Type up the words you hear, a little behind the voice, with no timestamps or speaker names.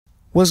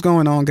What's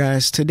going on,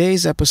 guys?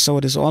 Today's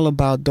episode is all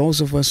about those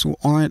of us who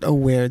aren't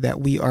aware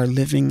that we are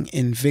living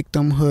in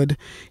victimhood.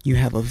 You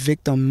have a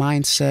victim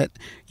mindset.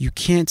 You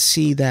can't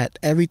see that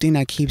everything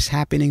that keeps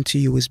happening to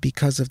you is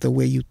because of the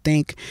way you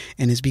think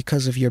and is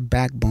because of your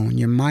backbone,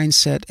 your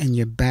mindset and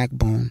your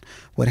backbone.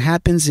 What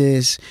happens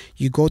is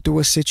you go through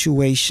a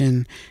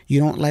situation, you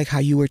don't like how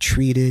you were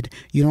treated,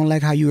 you don't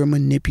like how you were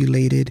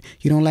manipulated,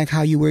 you don't like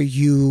how you were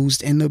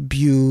used and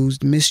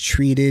abused,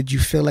 mistreated, you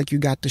feel like you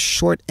got the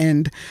short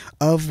end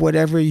of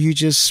whatever you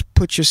just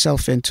put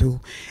yourself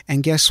into.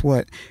 And guess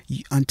what?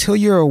 Until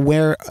you're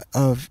aware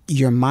of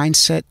your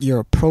mindset, your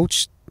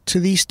approach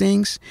to these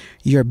things,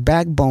 your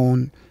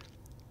backbone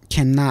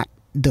cannot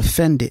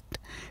defend it,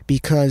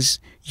 because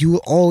you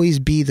will always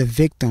be the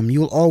victim.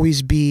 You'll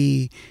always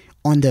be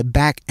on the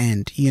back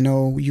end.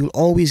 You'll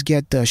always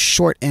get the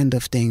short end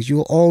of things.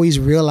 You'll always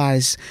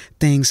realize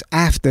things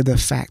after the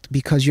fact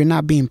because you're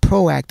not being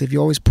proactive.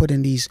 You're always put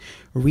in these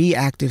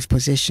reactive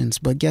positions.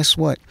 But guess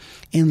what?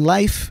 In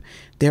life,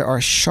 there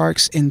are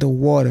sharks in the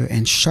water,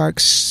 and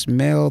sharks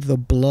smell the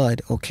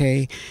blood,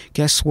 okay?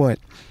 Guess what?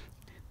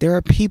 There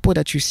are people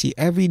that you see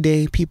every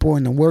day, people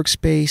in the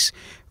workspace,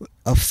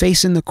 a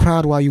face in the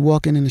crowd while you're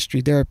walking in the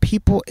street. There are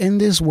people in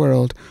this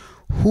world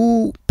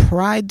who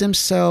pride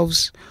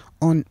themselves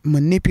on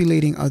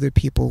manipulating other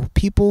people,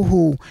 people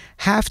who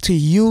have to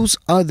use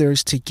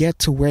others to get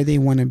to where they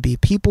want to be,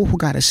 people who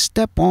got to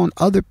step on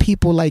other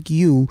people like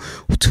you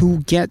to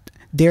get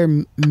their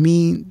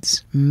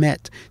means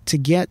met, to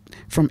get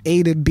from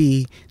A to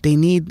B. They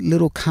need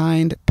little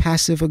kind,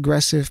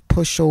 passive-aggressive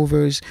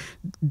pushovers,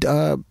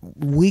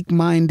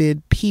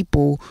 weak-minded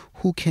people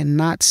who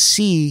cannot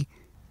see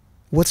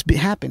what's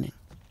happening.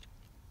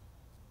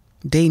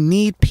 They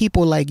need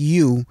people like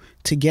you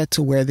to get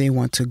to where they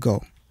want to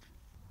go.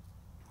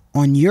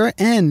 On your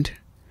end,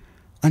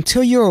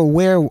 until you're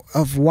aware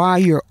of why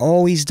you're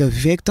always the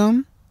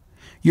victim,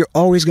 you're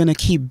always going to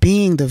keep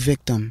being the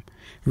victim.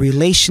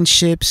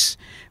 Relationships,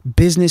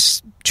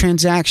 business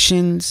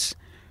transactions,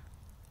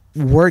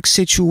 work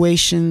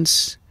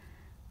situations,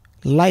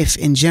 life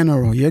in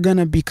general. You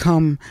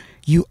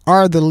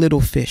are the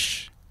little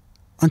fish.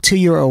 Until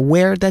you're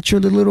aware that you're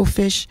the little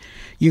fish,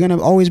 you're going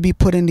to always be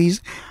put in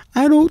these,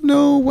 I don't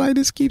know why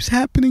this keeps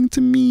happening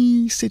to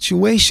me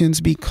situations,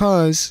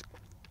 because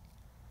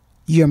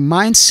your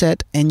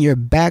mindset and your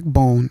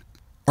backbone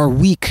are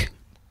weak.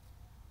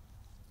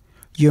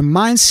 Your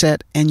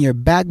mindset and your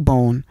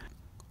backbone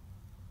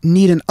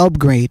need an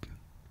upgrade.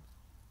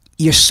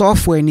 Your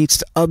software needs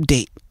to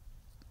update.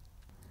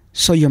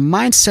 So your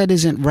mindset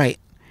isn't right.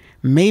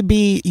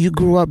 Maybe you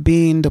grew up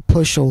being the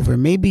pushover.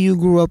 Maybe you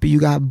grew up and you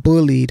got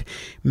bullied.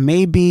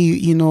 Maybe,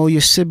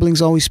 your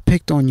siblings always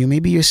picked on you.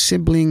 Maybe your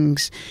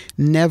siblings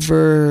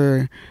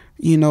never,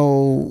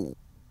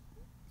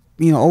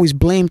 always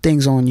blame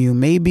things on you.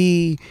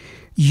 Maybe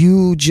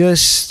you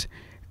just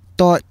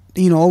thought,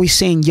 always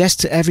saying yes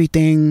to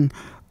everything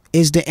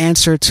is the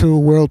answer to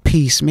world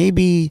peace.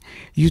 Maybe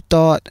you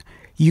thought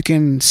you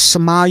can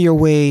smile your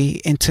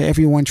way into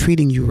everyone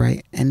treating you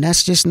right. And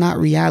that's just not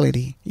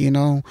reality.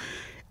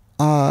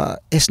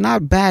 It's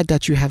not bad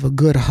that you have a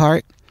good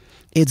heart.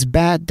 It's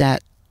bad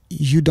that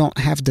you don't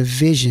have the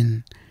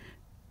vision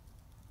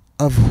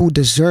of who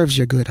deserves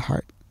your good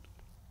heart,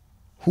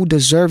 who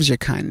deserves your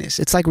kindness.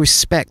 It's like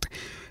respect.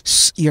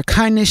 Your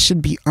kindness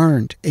should be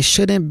earned. It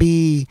shouldn't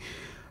be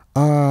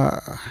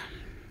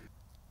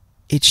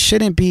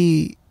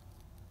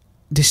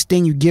this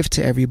thing you give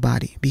to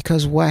everybody.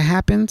 Because what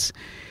happens,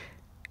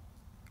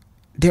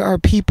 there are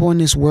people in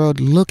this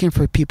world looking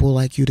for people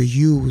like you to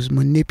use,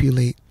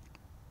 manipulate.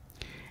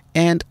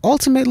 And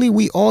ultimately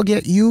we all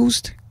get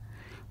used,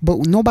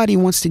 but nobody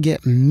wants to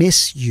get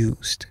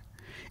misused.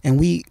 And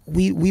we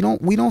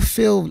don't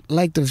feel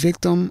like the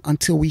victim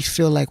until we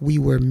feel like we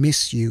were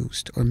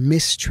misused or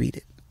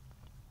mistreated.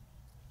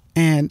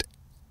 And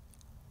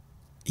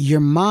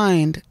your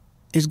mind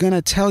is going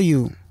to tell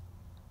you,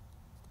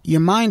 your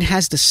mind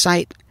has the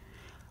sight,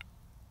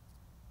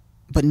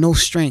 but no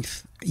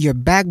strength. Your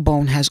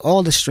backbone has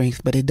all the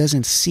strength, but it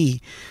doesn't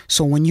see.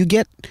 So when you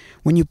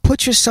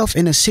put yourself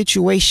in a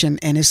situation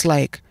and it's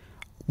like,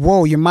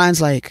 whoa, your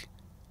mind's like,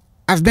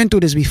 I've been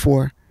through this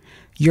before.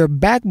 Your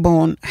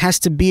backbone has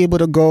to be able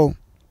to go,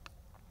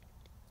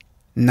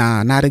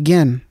 nah, not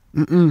again.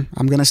 I'm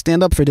going to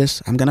stand up for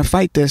this. I'm going to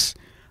fight this.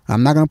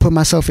 I'm not going to put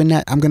myself in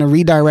that. I'm going to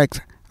redirect.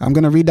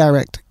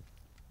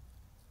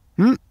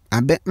 I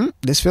bet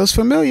this feels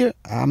familiar.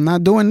 I'm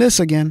not doing this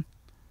again.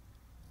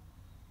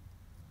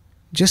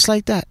 Just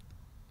like that.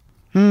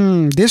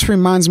 This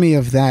reminds me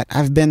of that.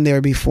 I've been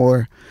there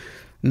before.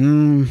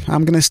 I'm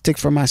going to stick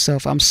for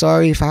myself. I'm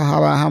sorry if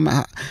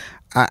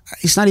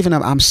it's not even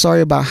I'm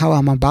sorry about how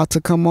I'm about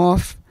to come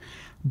off.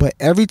 But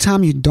every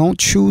time you don't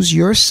choose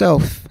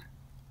yourself,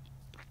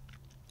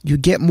 you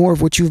get more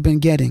of what you've been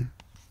getting.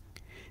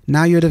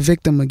 Now you're the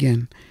victim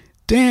again.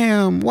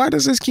 Damn, why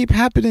does this keep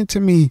happening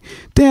to me?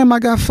 Damn, I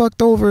got fucked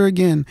over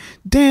again.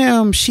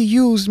 Damn, she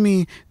used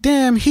me.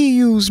 Damn, he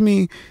used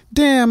me.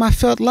 Damn, I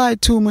felt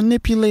lied to,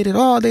 manipulated.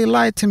 Oh, they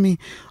lied to me.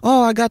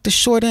 Oh, I got the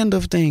short end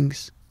of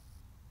things.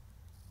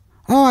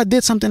 Oh, I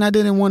did something I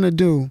didn't want to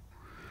do.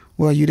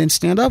 Well, you didn't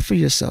stand up for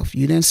yourself.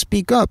 You didn't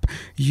speak up.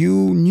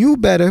 You knew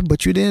better,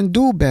 but you didn't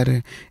do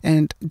better.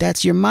 And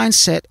that's your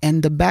mindset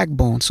and the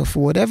backbone. So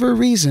for whatever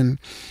reason,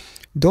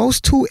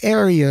 those two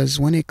areas,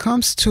 when it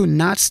comes to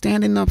not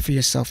standing up for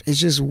yourself,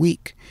 is just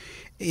weak.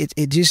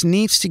 It just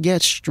needs to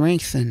get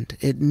strengthened.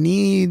 It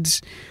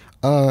needs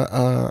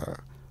a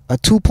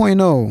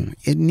 2.0.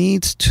 It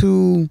needs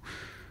to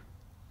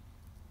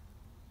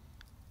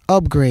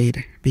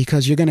upgrade,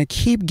 because you're going to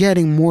keep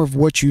getting more of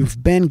what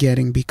you've been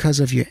getting because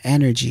of your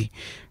energy,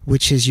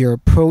 which is your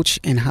approach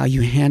and how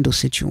you handle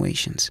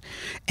situations.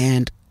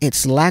 And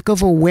it's lack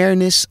of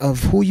awareness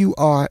of who you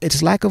are.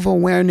 It's lack of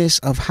awareness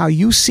of how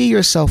you see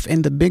yourself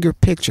in the bigger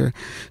picture.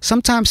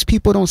 Sometimes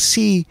people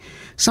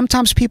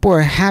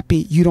are happy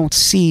you don't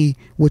see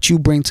what you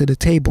bring to the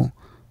table.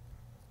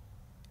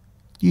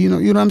 You know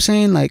what I'm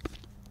saying? Like,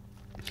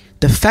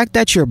 the fact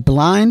that you're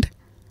blind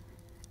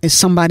is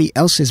somebody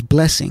else's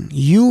blessing.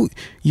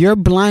 Your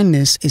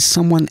blindness is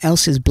someone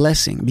else's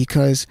blessing,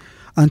 because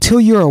until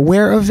you're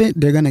aware of it,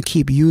 they're going to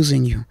keep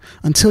using you.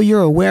 Until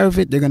you're aware of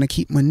it, they're going to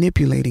keep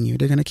manipulating you.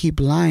 They're going to keep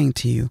lying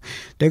to you.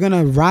 They're going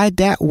to ride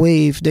that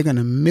wave. They're going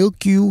to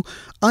milk you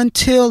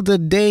until the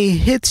day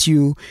hits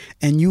you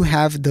and you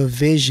have the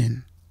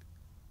vision.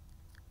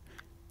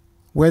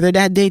 Whether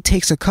that day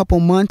takes a couple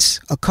months,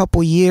 a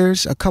couple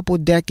years, a couple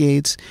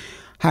decades,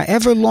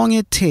 however long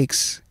it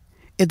takes,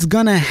 it's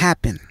going to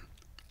happen.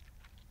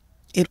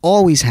 It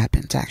always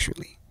happens,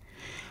 actually.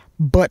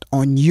 But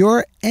on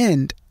your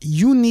end,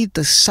 you need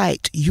the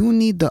sight. You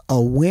need the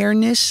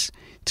awareness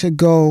to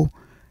go,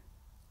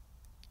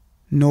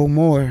 no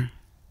more.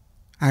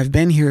 I've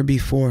been here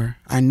before.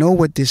 I know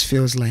what this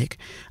feels like.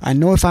 I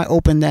know if I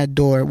open that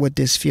door, what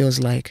this feels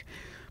like.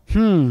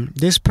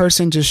 This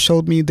person just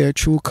showed me their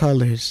true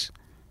colors.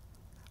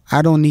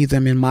 I don't need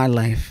them in my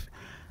life.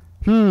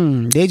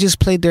 They just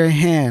played their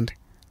hand.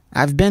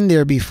 I've been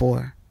there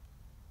before.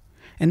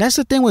 And that's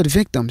the thing with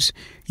victims.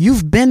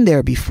 You've been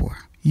there before.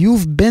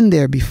 You've been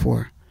there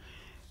before.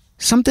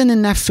 Something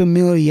in that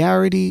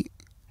familiarity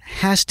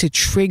has to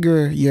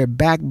trigger your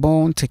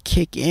backbone to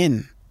kick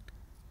in.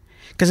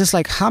 Because it's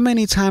like, how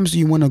many times do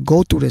you want to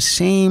go through the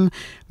same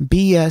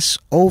BS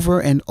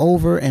over and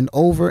over and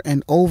over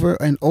and over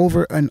and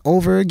over and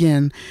over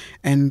again,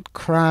 and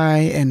cry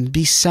and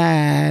be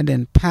sad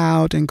and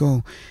pout and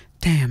go,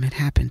 damn, it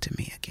happened to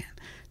me again.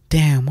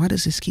 Damn, why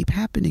does this keep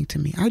happening to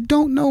me? I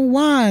don't know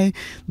why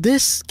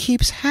this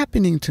keeps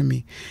happening to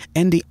me.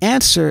 And the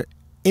answer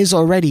is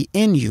already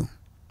in you.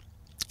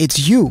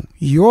 It's you.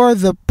 You're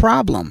the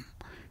problem.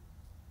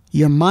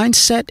 Your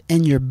mindset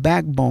and your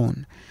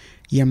backbone.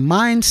 Your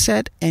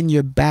mindset and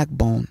your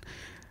backbone.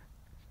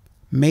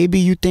 Maybe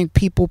you think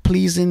people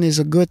pleasing is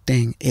a good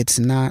thing. It's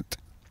not.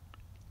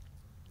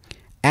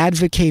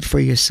 Advocate for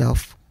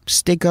yourself.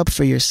 Stick up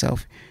for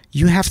yourself.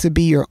 You have to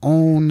be your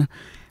own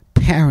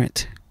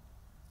parent.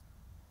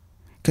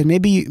 Because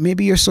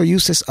maybe you're so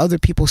used to other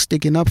people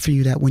sticking up for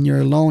you that when you're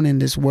alone in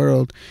this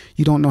world,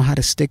 you don't know how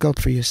to stick up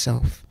for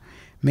yourself.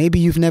 Maybe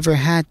you've never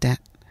had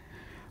that.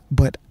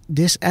 But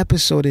this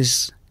episode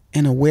is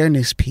an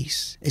awareness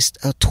piece. It's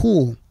a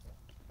tool.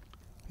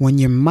 When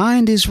your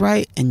mind is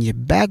right and your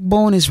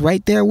backbone is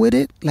right there with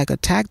it, like a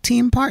tag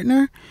team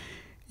partner,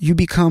 you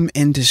become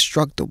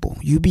indestructible.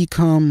 You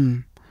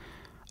become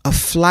a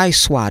fly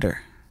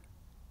swatter.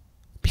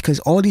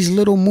 Because all these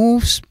little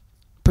moves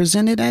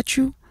presented at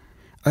you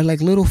are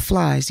like little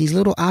flies. These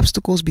little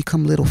obstacles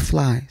become little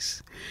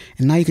flies.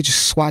 And now you could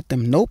just swat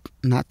them. Nope,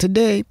 not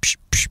today. Psh,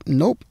 psh,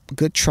 nope,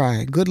 good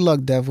try. Good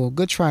luck, devil.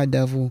 Good try,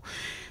 devil.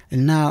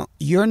 And now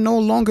you're no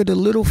longer the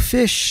little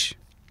fish.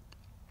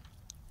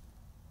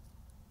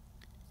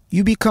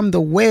 You become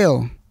the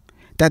whale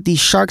that these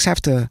sharks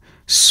have to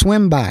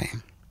swim by.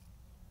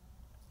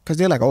 Because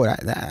they're like, oh,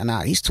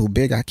 nah, he's too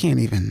big. I can't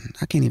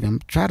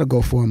even try to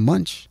go for a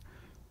munch.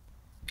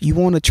 You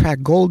won't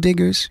attract gold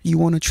diggers. You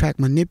won't attract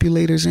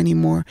manipulators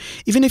anymore.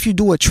 Even if you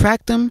do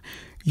attract them,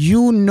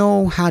 you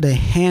know how to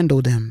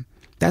handle them.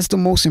 That's the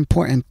most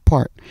important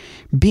part.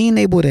 Being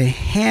able to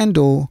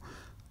handle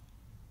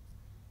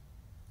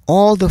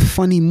all the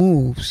funny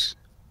moves.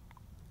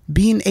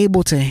 Being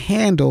able to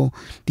handle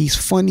these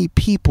funny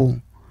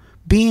people.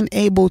 Being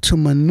able to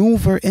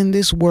maneuver in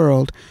this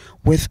world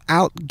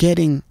without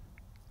getting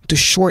the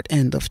short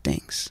end of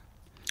things.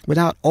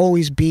 Without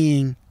always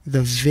being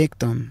the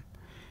victim.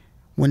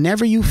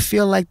 Whenever you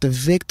feel like the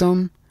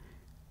victim,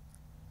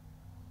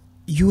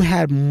 you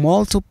had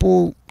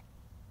multiple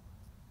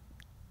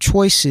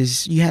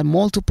choices. You had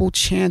multiple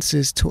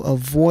chances to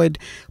avoid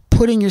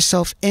putting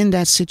yourself in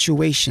that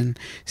situation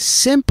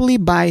simply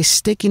by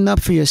sticking up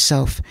for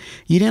yourself.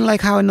 You didn't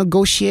like how a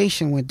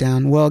negotiation went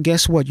down. Well,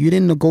 guess what? You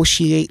didn't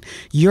negotiate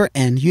your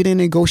end. You didn't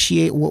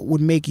negotiate what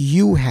would make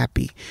you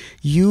happy.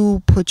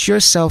 You put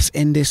yourself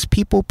in this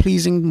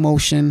people-pleasing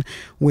motion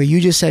where you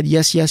just said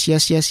yes, yes,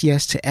 yes, yes,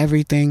 yes to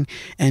everything.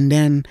 And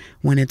then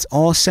when it's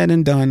all said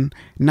and done,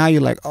 now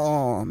you're like,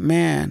 oh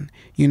man,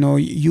 you know,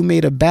 you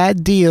made a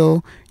bad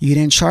deal. You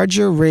didn't charge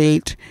your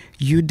rate.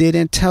 You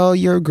didn't tell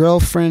your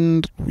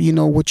girlfriend,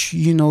 what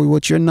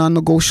your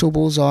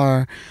non-negotiables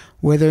are,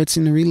 whether it's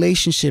in a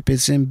relationship,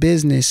 it's in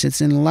business,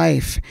 it's in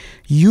life.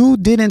 You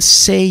didn't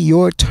say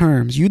your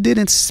terms. You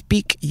didn't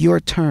speak your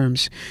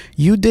terms.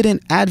 You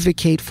didn't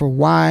advocate for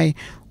why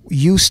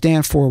you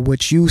stand for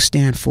what you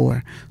stand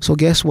for. So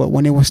guess what?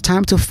 When it was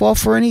time to fall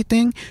for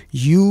anything,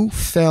 you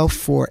fell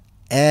for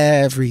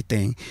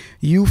everything.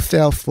 You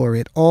fell for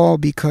it all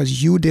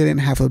because you didn't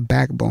have a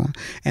backbone.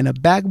 And a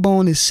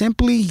backbone is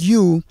simply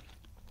you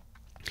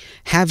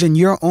having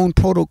your own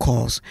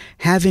protocols,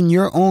 having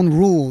your own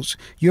rules,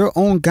 your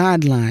own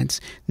guidelines.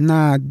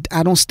 Nah,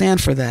 I don't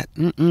stand for that.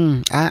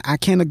 I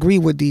can't agree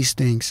with these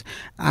things.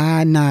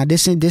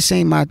 This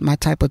ain't my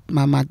type of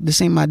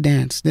this ain't my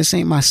dance. This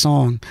ain't my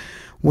song.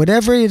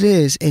 Whatever it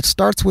is, it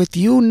starts with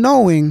you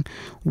knowing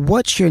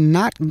what you're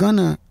not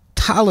gonna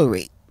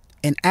tolerate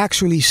and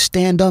actually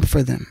stand up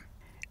for them.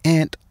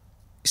 And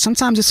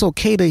sometimes it's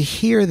okay to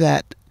hear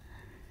that.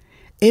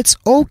 It's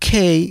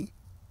okay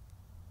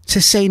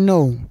to say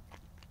no.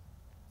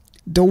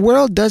 The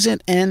world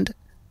doesn't end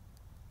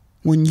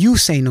when you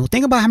say no.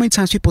 Think about how many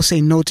times people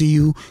say no to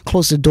you,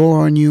 close the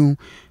door on you,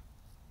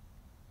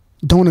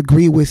 don't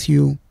agree with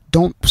you,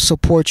 don't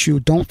support you,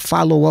 don't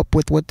follow up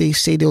with what they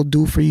say they'll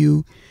do for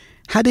you.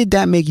 How did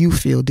that make you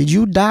feel? Did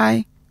you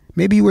die?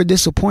 Maybe you were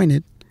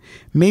disappointed.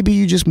 Maybe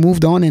you just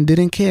moved on and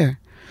didn't care.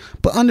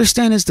 But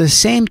understand, it's the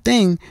same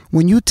thing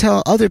when you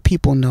tell other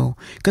people no.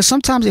 Because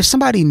sometimes if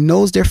somebody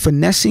knows they're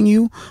finessing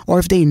you, or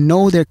if they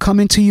know they're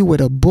coming to you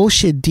with a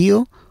bullshit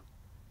deal,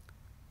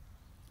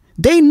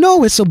 they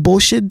know it's a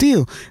bullshit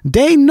deal.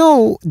 They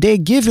know they're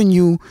giving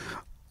you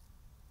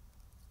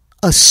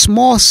a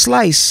small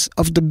slice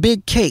of the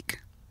big cake.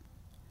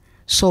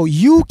 So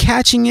you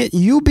catching it,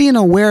 you being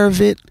aware of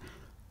it,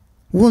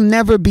 will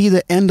never be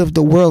the end of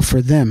the world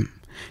for them.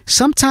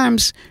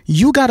 Sometimes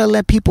you got to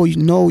let people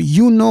know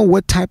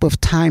what type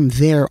of time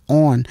they're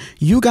on.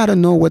 You got to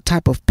know what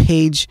type of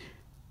page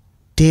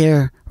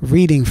they're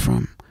reading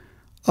from.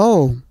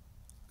 Because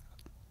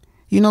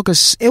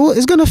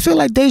it's going to feel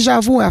like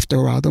deja vu after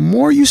a while. The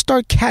more you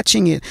start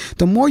catching it,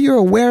 the more you're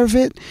aware of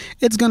it,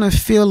 it's going to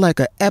feel like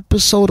an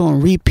episode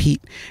on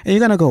repeat. And you're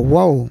going to go,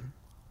 whoa,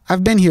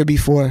 I've been here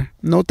before.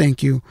 No,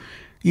 thank you.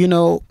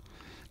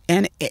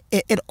 And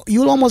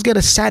you'll almost get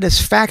a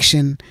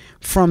satisfaction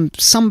from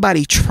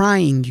somebody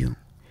trying you.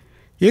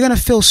 You're going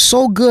to feel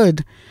so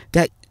good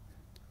that,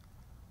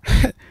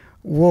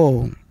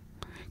 whoa.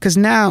 Because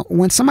now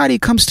when somebody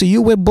comes to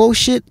you with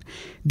bullshit,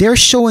 they're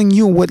showing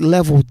you what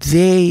level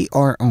they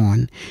are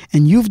on.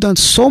 And you've done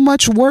so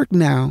much work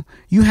now.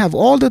 You have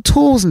all the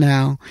tools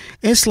now.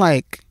 It's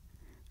like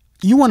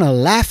you want to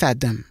laugh at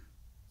them.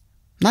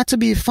 Not to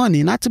be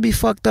funny, not to be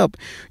fucked up.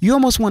 You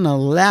almost want to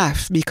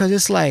laugh because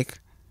it's like,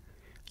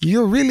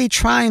 you're really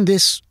trying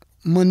this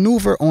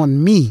maneuver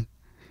on me.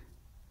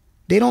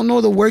 They don't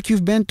know the work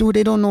you've been through.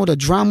 They don't know the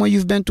drama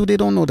you've been through. They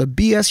don't know the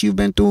BS you've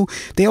been through.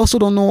 They also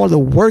don't know all the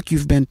work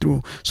you've been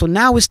through. So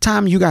now it's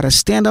time you got to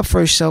stand up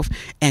for yourself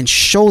and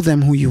show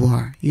them who you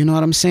are. You know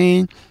what I'm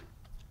saying?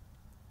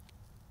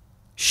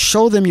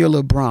 Show them your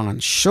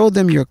LeBron. Show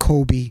them your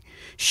Kobe.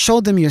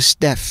 Show them your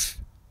Steph.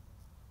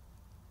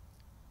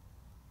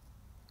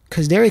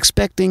 Because they're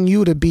expecting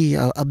you to be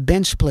a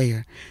bench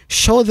player.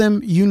 Show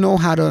them you know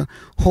how to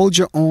hold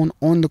your own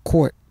on the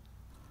court.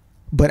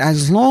 But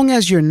as long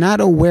as you're not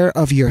aware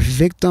of your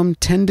victim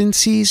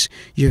tendencies,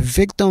 your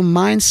victim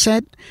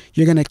mindset,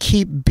 you're going to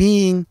keep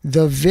being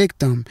the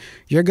victim.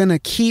 You're going to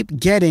keep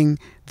getting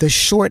the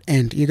short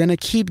end. You're going to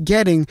keep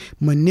getting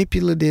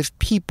manipulative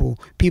people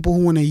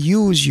who want to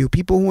use you,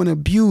 people who want to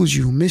abuse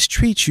you,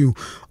 mistreat you,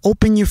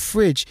 open your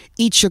fridge,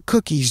 eat your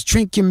cookies,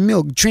 drink your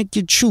milk, drink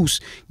your juice,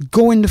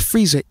 go in the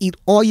freezer, eat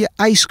all your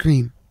ice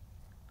cream,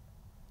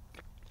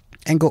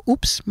 and go,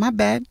 oops, my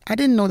bad. I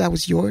didn't know that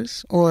was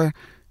yours. Or,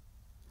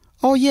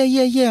 oh,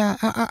 yeah,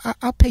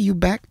 I'll pay you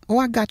back. Oh,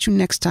 I got you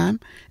next time.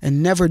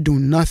 And never do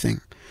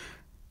nothing.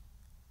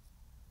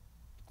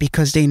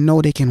 Because they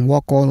know they can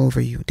walk all over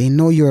you. They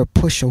know you're a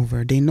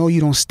pushover. They know you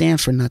don't stand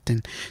for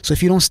nothing. So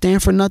if you don't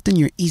stand for nothing,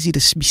 you're easy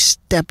to be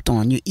stepped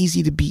on. You're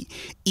easy to be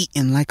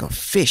eaten like a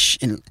fish.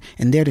 And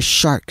they're the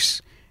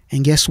sharks.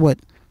 And guess what?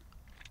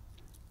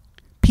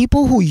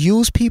 People who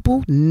use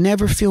people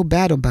never feel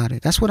bad about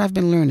it. That's what I've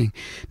been learning.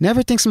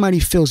 Never think somebody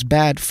feels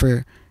bad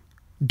for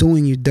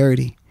doing you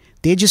dirty.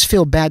 They just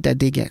feel bad that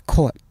they get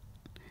caught.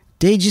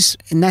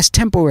 And that's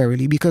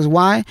temporarily, because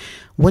why?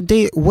 What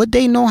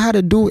they know how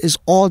to do is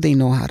all they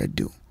know how to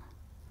do.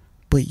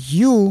 But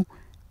you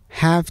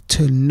have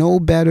to know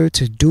better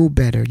to do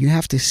better. You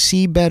have to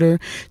see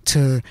better,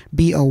 to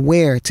be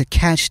aware, to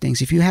catch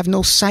things. If you have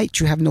no sight,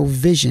 you have no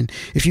vision.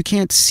 If you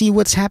can't see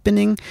what's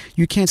happening,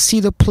 you can't see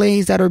the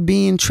plays that are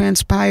being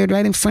transpired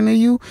right in front of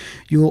you,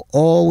 you'll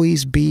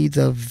always be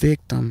the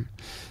victim.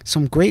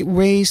 Some great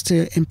ways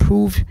to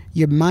improve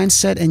your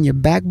mindset and your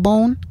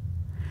backbone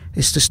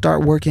is to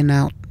start working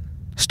out,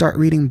 start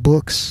reading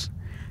books.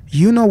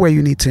 You know where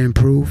you need to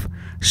improve.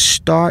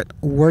 Start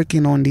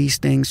working on these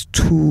things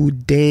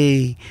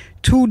today.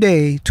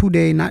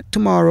 Today, not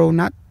tomorrow,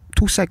 not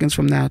 2 seconds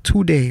from now,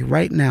 today,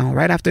 right now,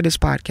 right after this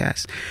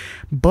podcast.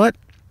 But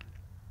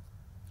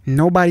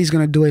nobody's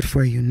going to do it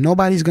for you.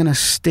 Nobody's going to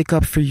stick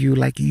up for you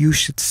like you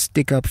should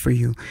stick up for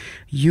you.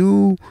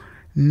 You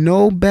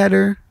know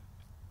better,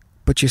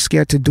 but you're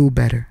scared to do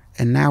better.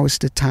 And now it's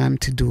the time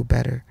to do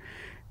better.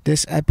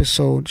 This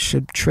episode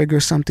should trigger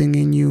something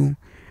in you,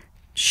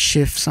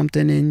 shift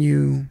something in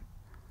you.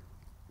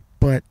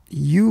 But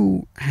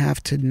you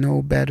have to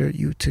know better,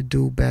 you to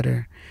do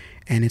better.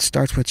 And it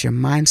starts with your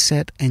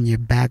mindset and your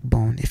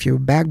backbone. If your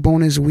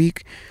backbone is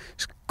weak,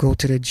 go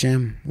to the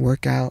gym,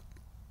 work out.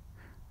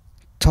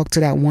 Talk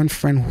to that one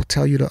friend who'll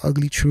tell you the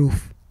ugly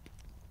truth.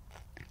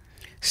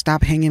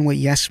 Stop hanging with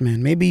yes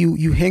men. Maybe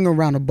you hang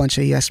around a bunch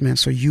of yes men,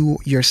 so you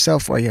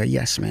yourself are your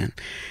yes man.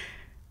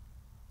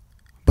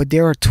 But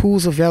there are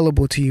tools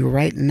available to you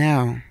right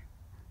now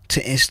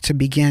to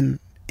begin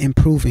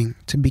improving,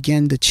 to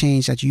begin the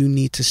change that you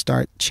need to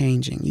start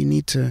changing. You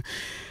need to...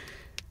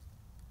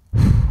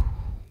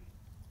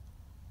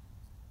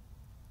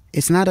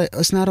 It's not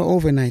an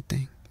overnight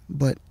thing,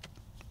 but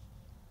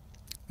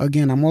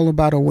again, I'm all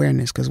about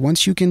awareness, because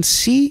once you can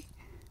see,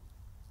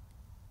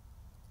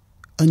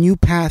 a new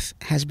path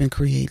has been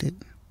created.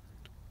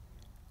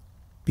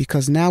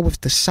 Because now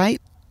with the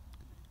sight,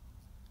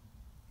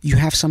 you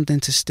have something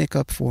to stick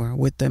up for.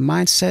 With the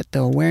mindset, the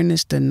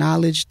awareness, the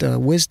knowledge, the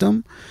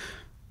wisdom.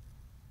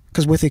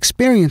 Because with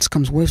experience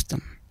comes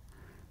wisdom.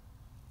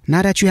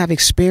 Now that you have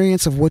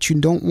experience of what you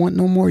don't want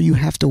no more, you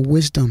have the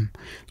wisdom.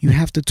 You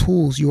have the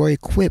tools. You are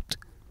equipped.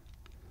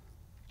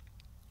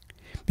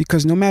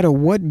 Because no matter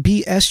what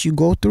BS you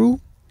go through,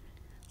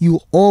 you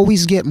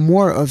always get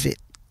more of it.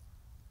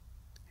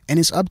 And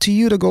it's up to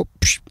you to go,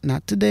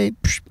 not today,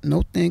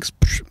 no thanks,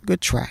 good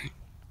try.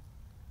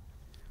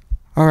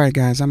 All right,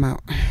 guys, I'm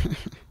out.